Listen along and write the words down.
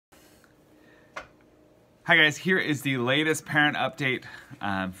Hi guys, here is the latest parent update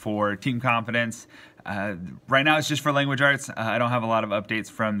for Team Confidence. Right now it's just for language arts. I don't have a lot of updates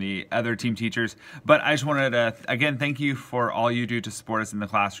from the other team teachers, but I just wanted to, again, thank you for all you do to support us in the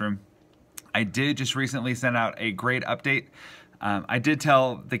classroom. I did just recently send out a grade update. I did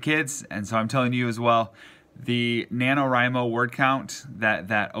tell the kids, and so I'm telling you as well, the NaNoWriMo word count,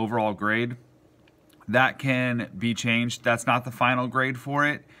 that overall grade, that can be changed. That's not the final grade for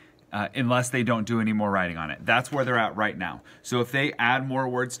it. Unless they don't do any more writing on it. That's where they're at right now. So if they add more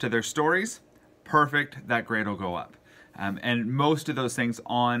words to their stories, perfect, that grade will go up. And most of those things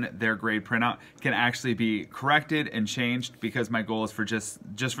on their grade printout can actually be corrected and changed because my goal is for just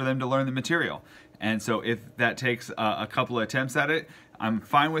for them to learn the material. And so if that takes a couple of attempts at it, I'm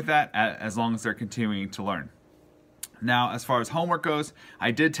fine with that as long as they're continuing to learn. Now, as far as homework goes,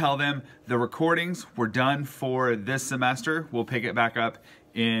 I did tell them the recordings were done for this semester. We'll pick it back up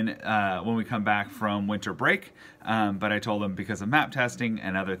in when we come back from winter break. But I told them because of map testing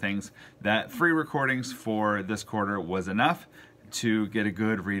and other things that 3 recordings for this quarter was enough to get a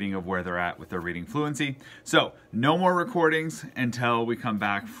good reading of where they're at with their reading fluency. So no more recordings until we come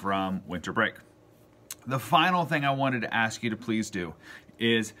back from winter break. The final thing I wanted to ask you to please do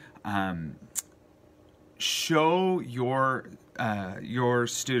is show your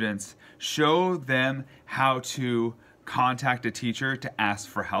students, show them how to contact a teacher to ask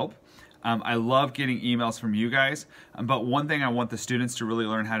for help. I love getting emails from you guys, but one thing I want the students to really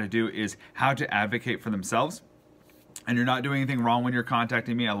learn how to do is how to advocate for themselves. And you're not doing anything wrong when you're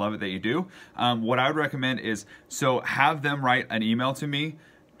contacting me. I love it that you do. What I would recommend is, so have them write an email to me,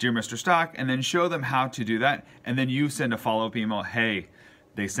 Dear Mr. Stock, and then show them how to do that. And then you send a follow-up email, hey,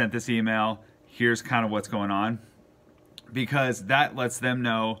 they sent this email, here's kind of what's going on, because that lets them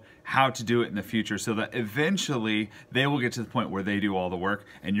know how to do it in the future so that eventually they will get to the point where they do all the work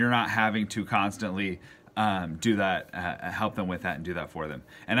and you're not having to constantly do that, help them with that and do that for them.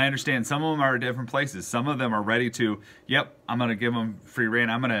 And I understand some of them are at different places. Some of them are ready to, yep, I'm gonna give them free rein.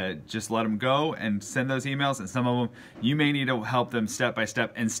 I'm gonna just let them go and send those emails. And some of them, you may need to help them step by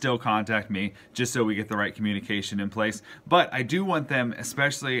step and still contact me just so we get the right communication in place. But I do want them,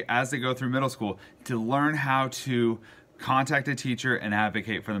 especially as they go through middle school, to learn how to contact a teacher and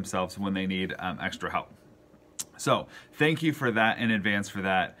advocate for themselves when they need extra help. So thank you for that in advance for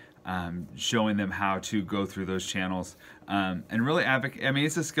that. Showing them how to go through those channels and really advocate. I mean,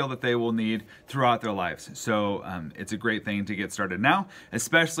 it's a skill that they will need throughout their lives. So it's a great thing to get started now,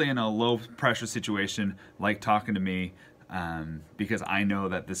 especially in a low pressure situation like talking to me, because I know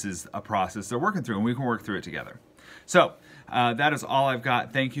that this is a process they're working through and we can work through it together. So that is all I've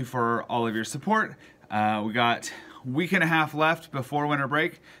got. Thank you for all of your support. We got a week and a half left before winter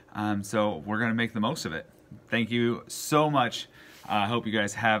break, so we're gonna make the most of it. Thank you so much. I hope you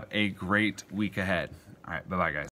guys have a great week ahead. All right, bye-bye, guys.